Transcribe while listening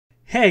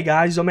Hey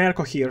guys,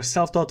 Omerko here,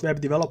 self-taught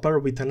web developer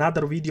with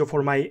another video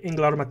for my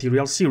Angular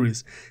material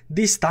series.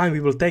 This time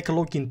we will take a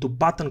look into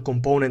button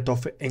component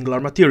of Angular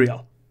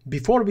material.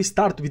 Before we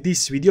start with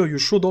this video, you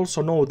should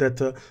also know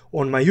that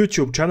on my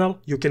YouTube channel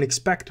you can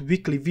expect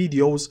weekly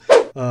videos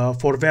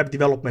for web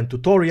development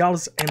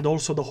tutorials and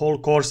also the whole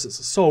courses.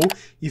 So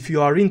if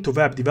you are into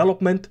web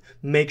development,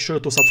 make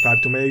sure to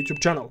subscribe to my YouTube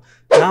channel.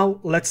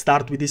 Now let's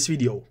start with this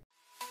video.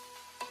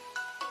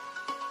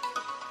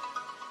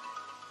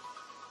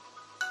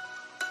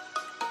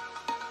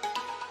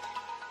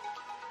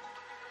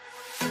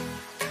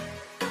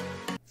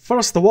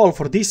 First of all,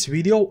 for this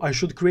video, I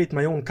should create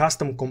my own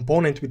custom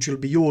component which will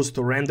be used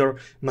to render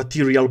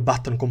material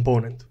button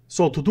component.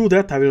 So to do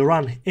that, I will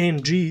run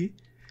ng,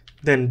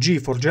 then g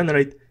for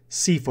generate,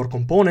 c for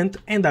component,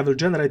 and I will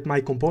generate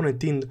my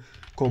component in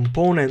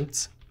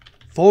components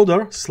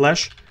folder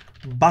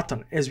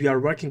 /button, as we are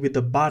working with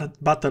the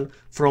button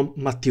from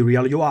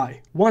material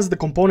UI. Once the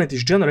component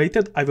is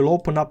generated, I will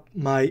open up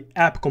my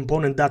app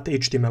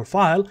component.html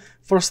file.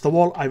 First of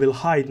all, I will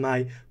hide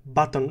my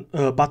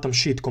bottom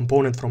sheet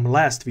component from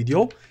last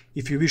video.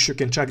 If you wish, you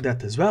can check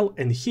that as well.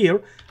 And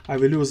here I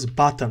will use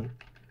button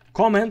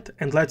comment,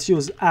 and let's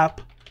use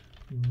app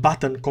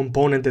button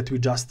component that we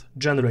just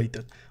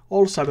generated.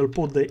 Also, I will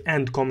put the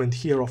end comment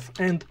here of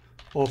end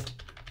of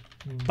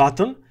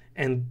button,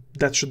 and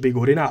that should be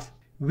good enough.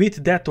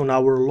 With that, on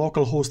our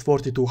localhost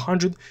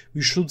 4200,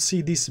 we should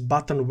see this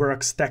button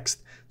works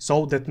text.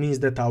 So that means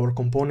that our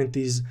component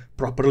is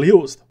properly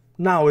used.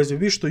 Now, as we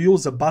wish to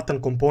use a button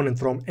component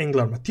from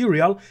Angular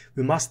material,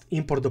 we must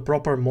import the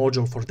proper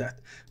module for that.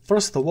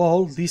 First of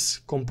all, this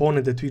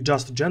component that we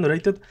just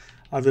generated,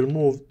 I will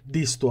move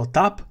this to a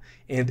top,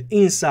 and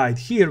inside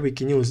here we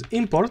can use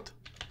import,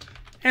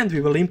 and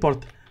we will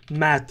import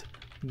mat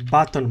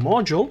button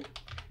module,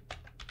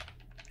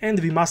 and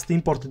we must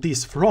import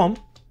this from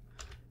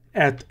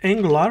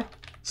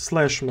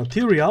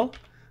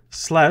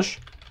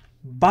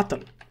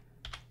 @angular/material/button.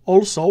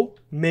 Also,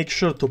 make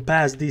sure to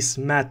pass this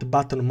mat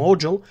button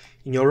module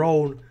in your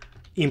own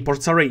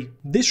imports array.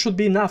 This should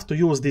be enough to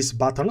use these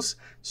buttons.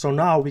 So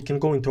now we can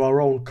go into our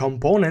own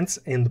components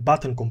and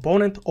button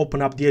component,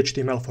 open up the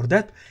HTML for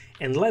that,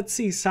 and let's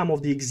see some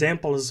of the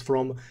examples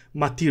from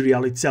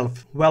material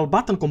itself. Well,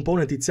 button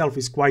component itself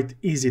is quite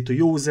easy to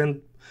use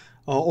and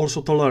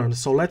also to learn.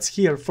 So let's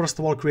here first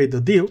of all create the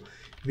div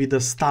with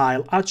the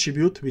style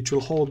attribute which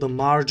will hold the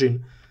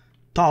margin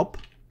top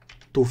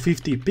to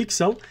 50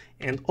 pixel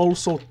and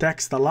also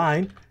text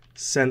align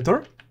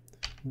center.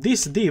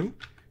 This div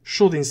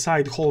should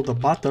inside hold a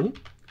button,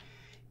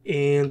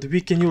 and we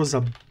can use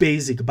a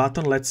basic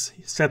button. Let's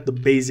set the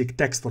basic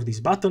text for this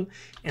button,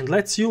 and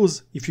let's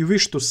use, if you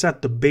wish to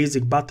set the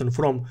basic button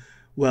from,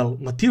 well,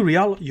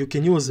 material, you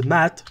can use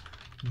mat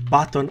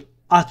button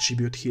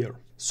attribute here.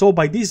 So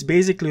by this,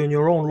 basically on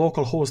your own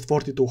localhost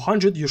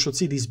 4200, you should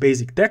see this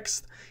basic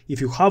text. If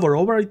you hover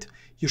over it,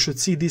 you should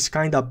see this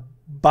kind of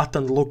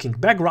button looking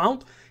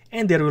background,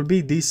 and there will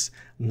be this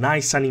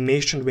nice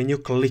animation when you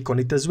click on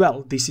it as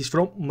well. This is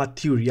from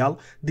material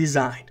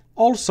design.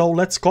 Also,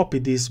 let's copy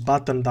this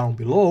button down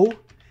below,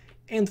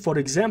 and for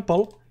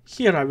example,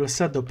 here I will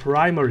set the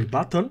primary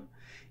button,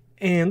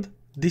 and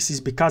this is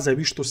because I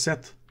wish to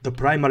set the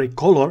primary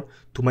color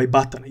to my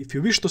button. If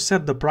you wish to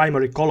set the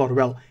primary color,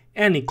 well,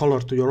 any color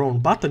to your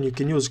own button, you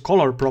can use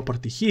color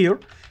property here.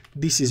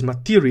 This is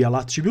material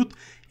attribute,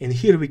 and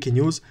here we can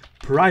use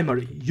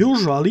primary.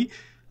 Usually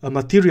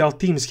material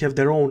teams have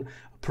their own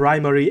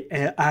primary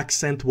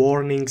accent,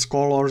 warnings,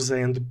 colors,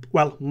 and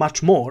well,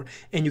 much more,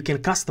 and you can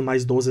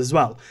customize those as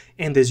well.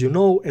 And as you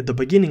know, at the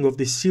beginning of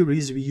this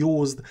series we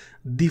used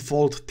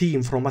default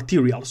theme from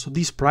material, so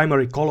this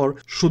primary color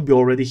should be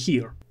already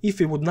here. If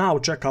we would now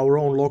check our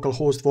own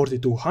localhost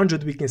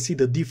 4200, we can see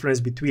the difference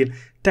between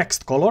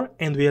text color,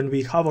 and when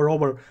we hover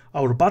over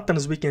our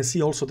buttons, we can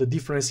see also the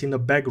difference in the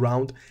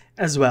background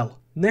as well.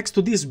 Next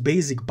to these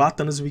basic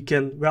buttons, we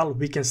can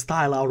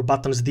style our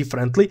buttons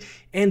differently,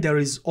 and there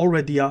is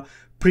already a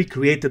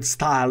pre-created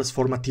styles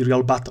for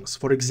material buttons.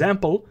 For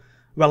example,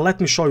 well, let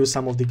me show you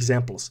some of the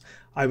examples.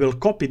 I will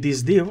copy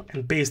this div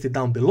and paste it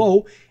down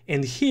below,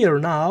 and here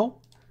now,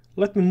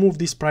 let me move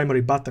this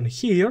primary button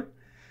here,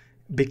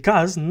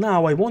 because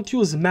now I won't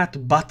use mat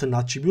button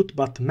attribute,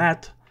 but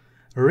mat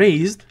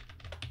raised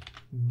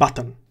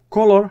button.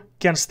 Color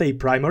can stay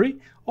primary.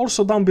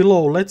 Also down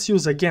below, let's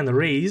use again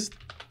raised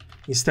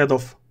instead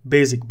of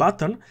basic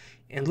button,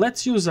 and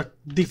let's use a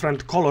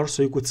different color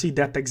so you could see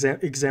that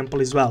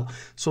example as well.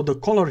 So the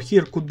color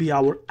here could be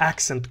our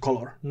accent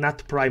color,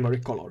 not primary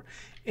color,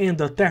 and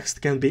the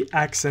text can be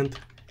accent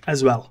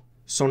as well.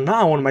 So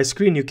now on my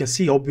screen you can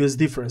see obvious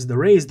difference. The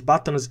raised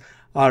buttons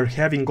are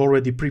having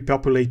already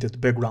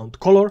pre-populated background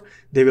color,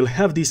 they will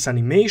have this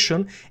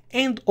animation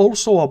and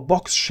also a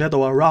box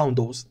shadow around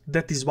those.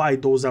 That is why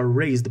those are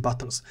raised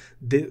buttons.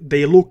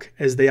 They look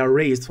as they are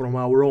raised from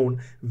our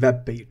own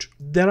web page.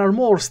 There are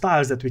more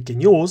styles that we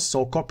can use,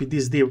 so copy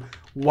this div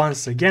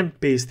once again,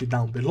 paste it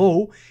down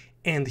below,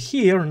 and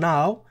here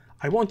now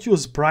I won't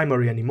use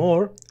primary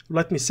anymore.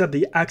 Let me set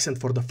the accent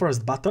for the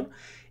first button,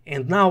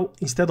 And now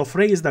instead of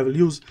raised I will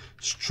use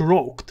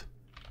stroked.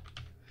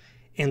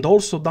 And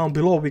also down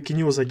below we can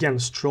use again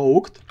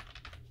stroked.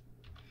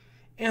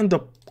 And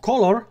the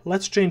color,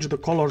 let's change the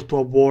color to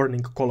a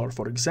warning color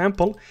for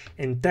example,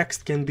 and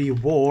text can be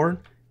warn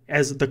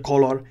as the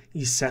color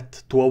is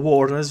set to a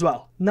warn as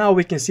well. Now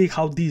we can see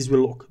how these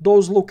will look.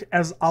 Those look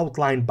as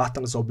outline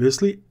buttons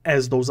obviously,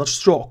 as those are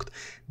stroked.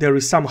 There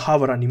is some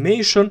hover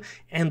animation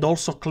and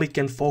also click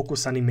and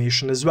focus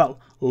animation as well.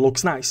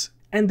 Looks nice.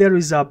 And there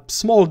is a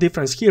small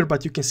difference here,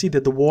 but you can see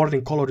that the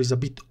warning color is a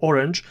bit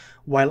orange,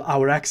 while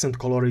our accent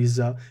color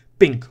is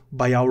pink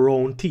by our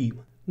own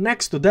team.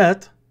 Next to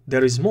that,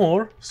 there is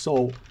more,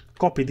 so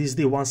copy this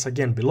div once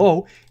again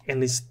below,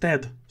 and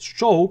instead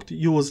stroked,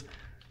 use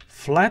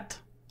flat,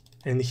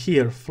 and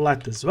here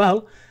flat as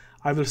well.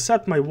 I will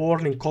set my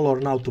warning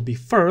color now to be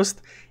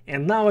first,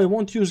 and now I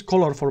won't use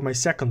color for my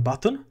second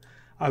button.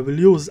 I will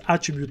use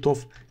attribute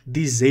of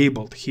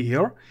disabled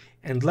here,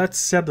 and let's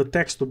set the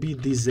text to be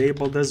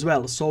disabled as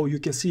well, so you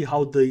can see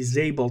how the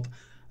disabled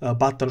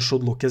button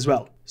should look as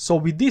well. So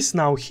with this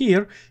now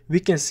here, we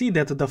can see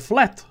that the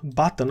flat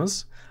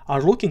buttons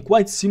are looking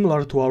quite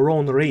similar to our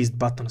own raised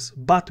buttons,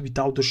 but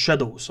without the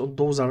shadows, so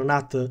those are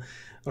not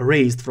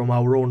raised from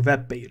our own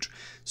web page.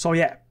 So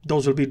yeah,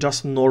 those will be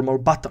just normal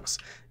buttons.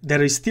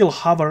 There is still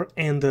hover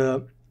and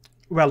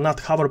well,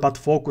 not hover but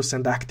focus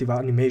and active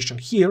animation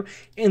here,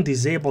 and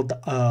disabled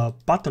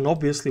button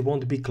obviously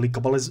won't be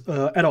clickable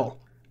at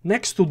all.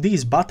 Next to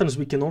these buttons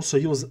we can also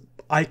use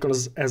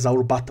icons as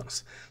our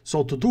buttons.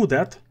 So to do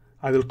that,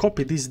 I will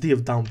copy this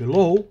div down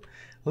below.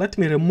 Let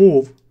me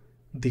remove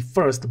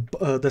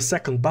the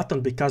second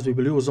button because we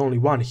will use only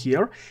one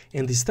here,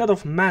 and instead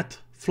of matte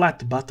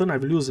flat button I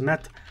will use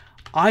matte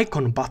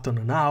icon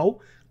button now.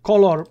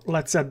 Color,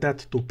 let's set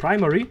that to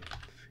primary,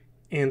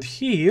 and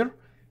here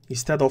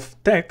instead of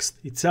text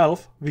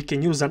itself we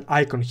can use an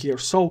icon here.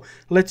 So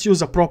let's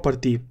use a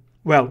property,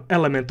 well,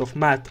 element of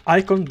matte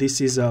icon.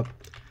 This is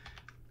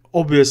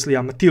obviously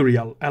a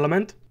material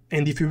element,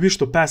 and if you wish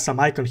to pass some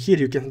icon here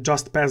you can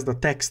just pass the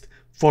text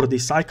for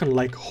this icon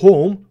like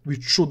home,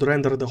 which should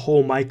render the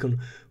home icon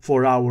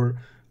for our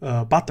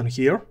button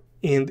here.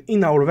 And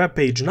in our web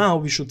page now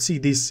we should see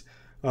this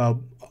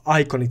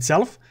icon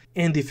itself,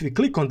 and if we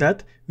click on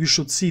that we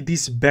should see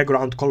this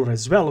background color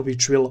as well,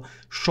 which will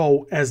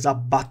show as a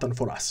button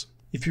for us.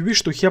 If you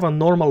wish to have a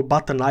normal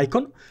button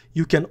icon,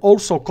 you can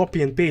also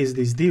copy and paste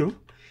this div,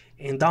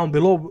 and down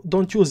below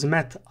don't use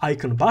matte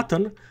icon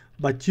button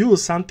but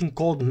use something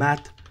called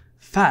matte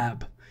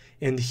fab,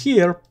 and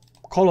here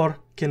color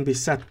can be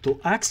set to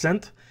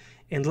accent,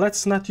 and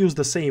let's not use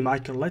the same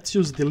icon, let's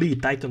use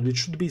delete icon, which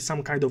should be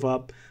some kind of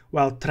a,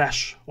 well,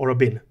 trash or a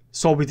bin.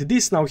 So with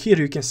this now here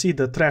you can see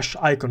the trash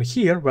icon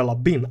here, well, a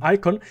bin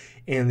icon,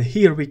 and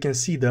here we can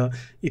see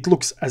it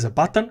looks as a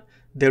button.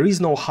 There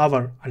is no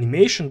hover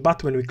animation,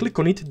 but when we click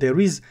on it there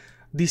is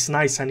this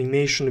nice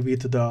animation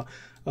with the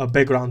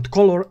background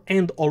color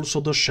and also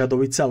the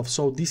shadow itself.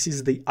 So this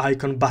is the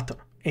icon button.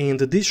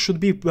 And this should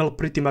be, well,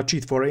 pretty much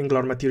it for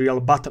Angular material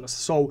buttons.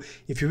 So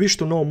if you wish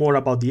to know more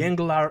about the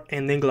Angular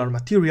and Angular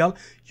material,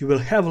 you will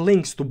have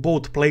links to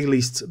both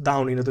playlists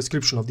down in the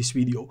description of this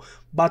video.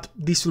 But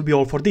this will be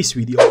all for this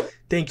video.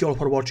 Thank you all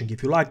for watching.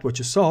 If you liked what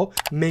you saw,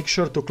 make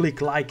sure to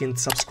click like and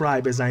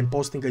subscribe as I'm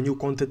posting a new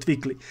content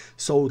weekly.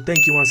 So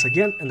thank you once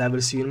again, and I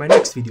will see you in my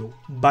next video.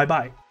 Bye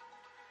bye.